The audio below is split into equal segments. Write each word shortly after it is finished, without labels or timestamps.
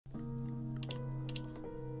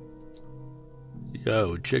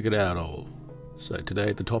Yo, check it out all. So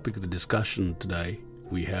today, the topic of the discussion today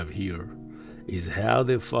we have here is how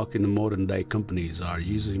the fucking modern day companies are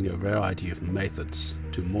using a variety of methods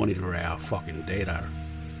to monitor our fucking data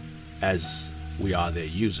as we are their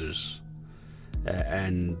users,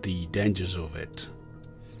 and the dangers of it.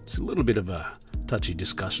 It's a little bit of a touchy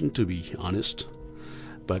discussion, to be honest,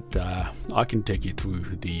 but I can take you through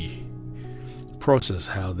the process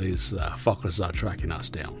how these fuckers are tracking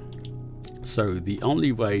us down. So the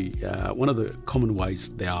only way, one of the common ways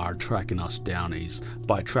they are tracking us down is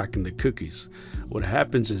by tracking the cookies. What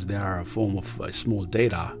happens is they are a form of small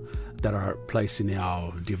data that are placed in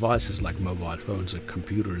our devices like mobile phones and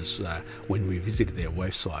computers when we visit their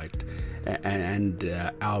website, and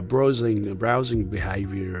our browsing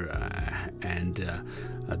behavior and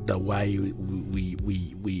the way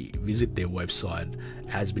we visit their website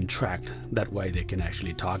has been tracked. That way they can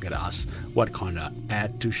actually target us, what kind of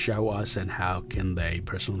ad to show us, and how can they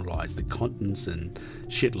personalize the contents and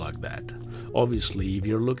shit like that. Obviously, if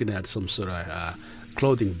you're looking at some sort of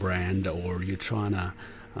clothing brand, or you're trying to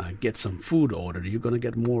get some food ordered, you're going to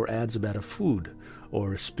get more ads about a food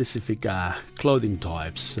or specific clothing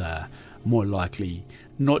types, more likely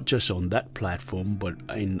not just on that platform but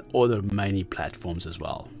in other many platforms as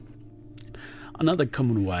well. Another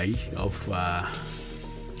common way of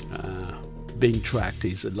being tracked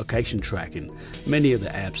is location tracking. Many of the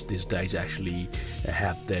apps these days actually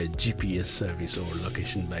have the GPS service or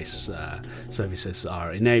location-based services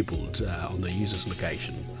are enabled on the user's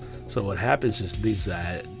location. So what happens is this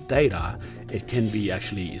data, it can be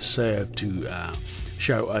actually served to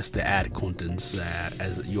show us the ad contents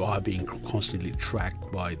as you are being constantly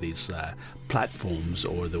tracked by these platforms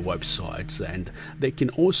or the websites, and they can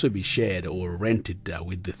also be shared or rented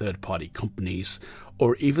with the third-party companies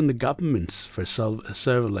or even the governments for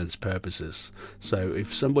surveillance purposes. So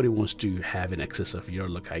if somebody wants to have an access of your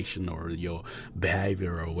location or your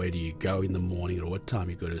behavior, or where do you go in the morning, or what time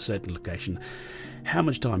you go to a certain location, how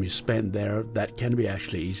much time you spend there, that can be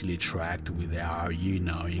actually easily tracked without you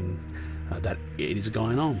knowing that it is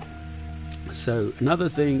going on. So another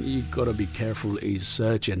thing you got to be careful is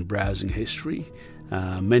search and browsing history.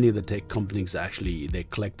 Many of the tech companies actually, they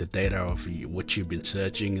collect the data of what you've been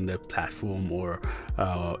searching in the platform, or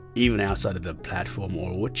even outside of the platform,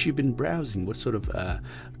 or what you've been browsing, what sort of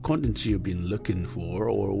contents you've been looking for,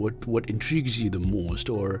 or what intrigues you the most,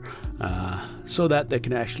 or so that they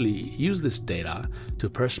can actually use this data to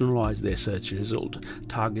personalize their search result,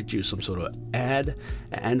 target you some sort of ad,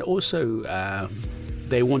 and also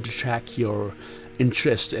they want to track your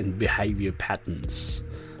interest and behavior patterns,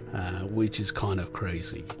 which is kind of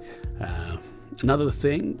crazy. Another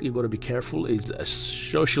thing you've got to be careful is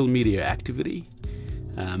social media activity.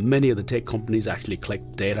 Many of the tech companies actually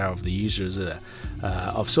collect data of the users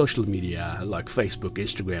of social media like Facebook,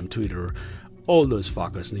 Instagram, Twitter, all those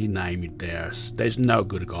fuckers, you name it. There's no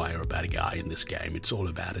good guy or bad guy in this game. It's all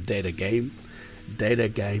about a data game. Data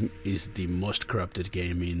game is the most corrupted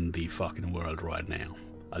game in the fucking world right now,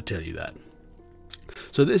 I'll tell you that.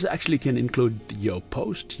 So this actually can include your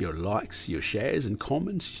post, your likes, your shares and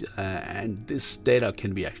comments, and this data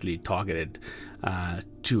can be actually targeted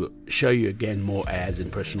to show you again more ads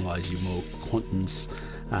and personalize you more contents.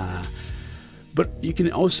 But you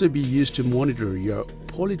can also be used to monitor your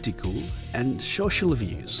political and social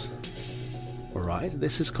views. Alright,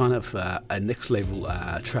 this is kind of a next level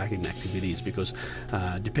tracking activities, because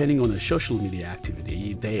depending on the social media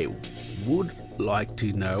activity, they would like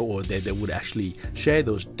to know, or they would actually share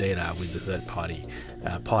those data with the third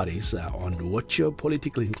parties on what your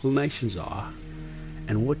political inclinations are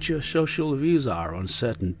and what your social views are on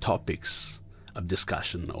certain topics of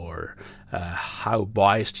discussion, or how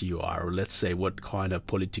biased you are, or let's say what kind of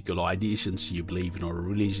political ideas you believe in, or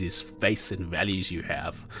religious faiths and values you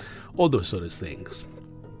have, all those sort of things.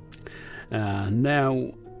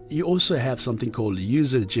 Now you also have something called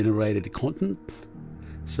user generated content.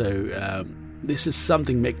 So this is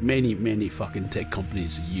something many fucking tech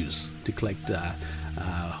companies use to collect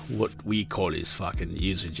what we call is fucking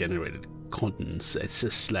user generated contents. It's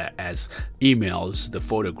just as emails, the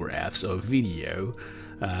photographs or video.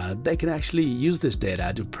 They can actually use this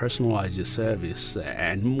data to personalize your service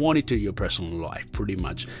and monitor your personal life, pretty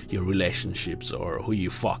much your relationships, or who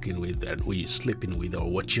you fucking with and who you sleeping with, or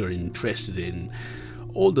what you're interested in,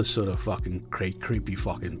 all the sort of fucking creepy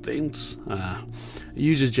fucking things.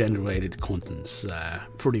 User generated contents,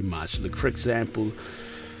 pretty much. Like, for example,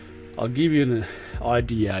 I'll give you an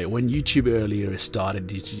idea. When YouTube earlier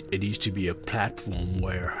started, it used to be a platform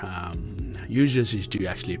where users used to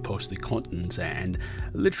actually post the contents, and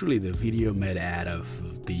literally the video made out of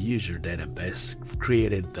the user database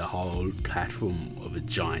created the whole platform of a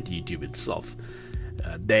giant YouTube itself.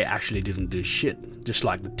 They actually didn't do shit, just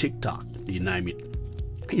like the TikTok, you name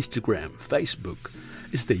it, Instagram, Facebook.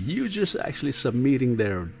 It's the users actually submitting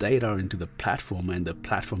their data into the platform, and the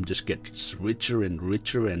platform just gets richer and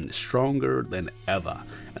richer and stronger than ever.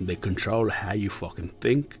 And they control how you fucking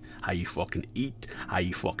think, how you fucking eat, how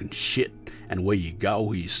you fucking shit, and where you go,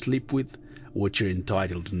 who you sleep with, what you're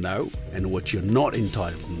entitled to know, and what you're not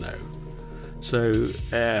entitled to know. So,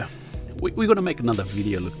 we're going to make another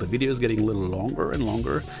video. Look, the video is getting a little longer and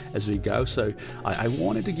longer as we go, so I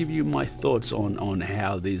wanted to give you my thoughts on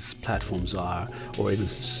how these platforms are, or even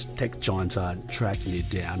tech giants are tracking it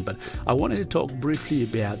down. But I wanted to talk briefly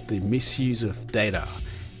about the misuse of data,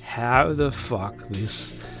 how the fuck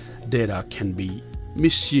this data can be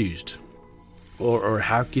misused, or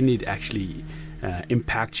how can it actually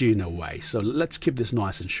impact you in a way. So let's keep this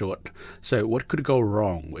nice and short. So what could go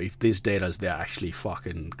wrong if these data they're actually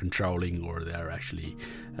fucking controlling, or they're actually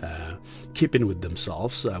keeping with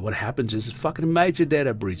themselves? What happens is fucking major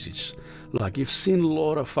data breaches. Like, you've seen a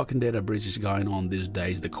lot of fucking data breaches going on these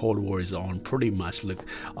days. The Cold War is on pretty much. Look,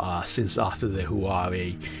 since after the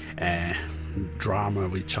Huawei drama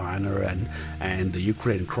with China and the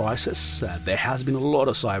Ukraine crisis, there has been a lot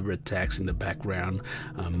of cyber attacks in the background.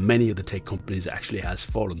 Many of the tech companies actually has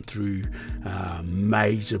fallen through.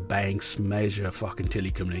 Major banks, major fucking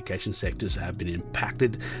telecommunication sectors have been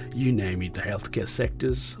impacted. You name it, the healthcare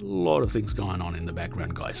sectors, a lot of things going on in the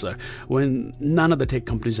background, guys. So when none of the tech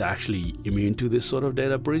companies are actually immune to this sort of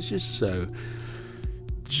data breaches, so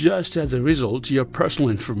just as a result, your personal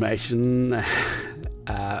information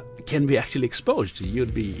can be actually exposed.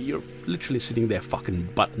 You're literally sitting there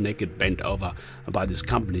fucking butt naked, bent over by these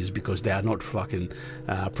companies, because they are not fucking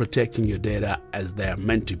protecting your data as they are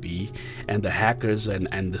meant to be, and the hackers and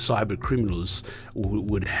the cyber criminals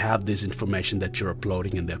would have this information that you're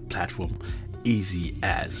uploading in their platform easy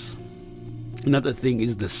as. Another thing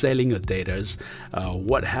is the selling of data.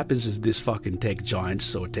 What happens is these fucking tech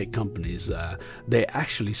giants or tech companies, they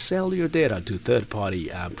actually sell your data to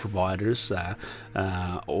third-party providers,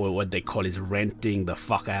 or what they call is renting the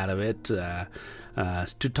fuck out of it,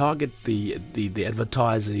 to target the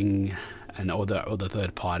advertising and other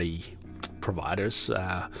third-party providers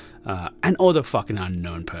and other fucking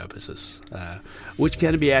unknown purposes, which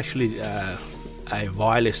can be actually a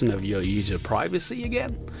violation of your user privacy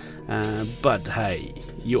again. But hey,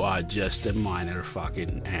 you are just a minor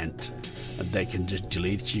fucking ant. They can just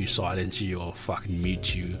delete you, silence you, or fucking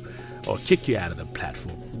mute you, or kick you out of the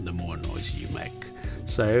platform the more noise you make.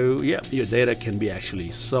 So yeah, your data can be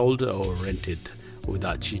actually sold or rented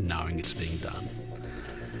without you knowing it's being done.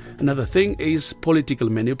 Another thing is political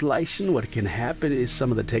manipulation. What can happen is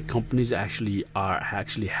some of the tech companies actually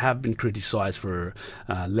have been criticized for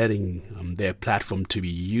letting their platform to be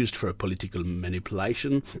used for political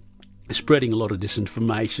manipulation, spreading a lot of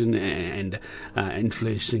disinformation and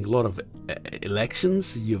influencing a lot of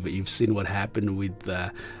elections. You've seen what happened with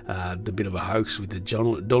the bit of a hoax with the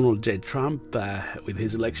Donald J. Trump with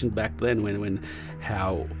his election back then, when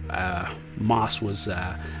how mass was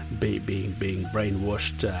being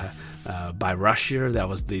brainwashed by Russia. That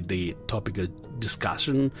was the topic of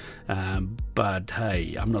discussion. But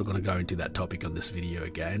hey, I'm not going to go into that topic on this video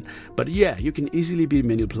again. But yeah, you can easily be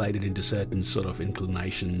manipulated into certain sort of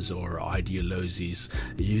inclinations or ideologies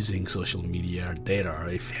using social media data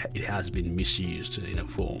if it has been misused in a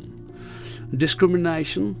form.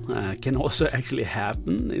 Discrimination can also actually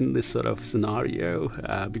happen in this sort of scenario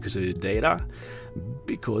because of the data.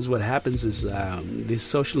 Because what happens is these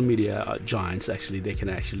social media giants they can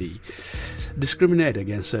actually discriminate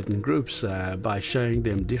against certain groups by showing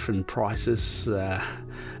them different prices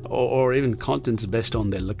or even contents based on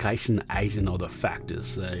their location, age, and other factors.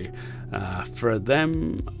 So for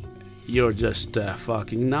them, you're just a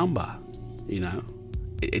fucking number, you know.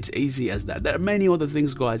 It's easy as that. There are many other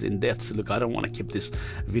things, guys, in depth. So look, I don't want to keep this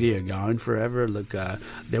video going forever. Look,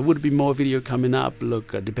 there would be more video coming up.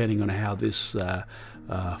 Look, depending on how this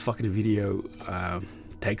fucking video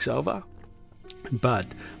takes over. But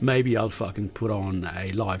maybe I'll fucking put on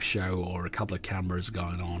a live show or a couple of cameras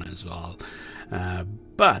going on as well.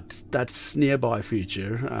 But that's nearby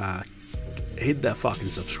future. Hit that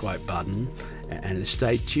fucking subscribe button and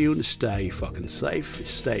stay tuned, stay fucking safe,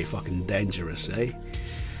 stay fucking dangerous, eh?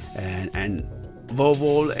 And above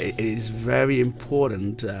all, it is very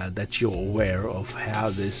important that you're aware of how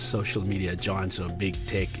this social media giants or big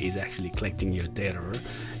tech is actually collecting your data,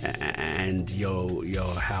 and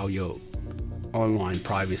how your online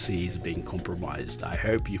privacy is being compromised. I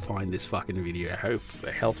hope you find this fucking video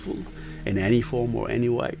helpful in any form or any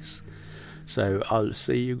ways. So I'll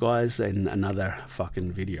see you guys in another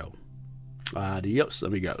fucking video. Adios,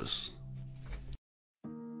 amigos.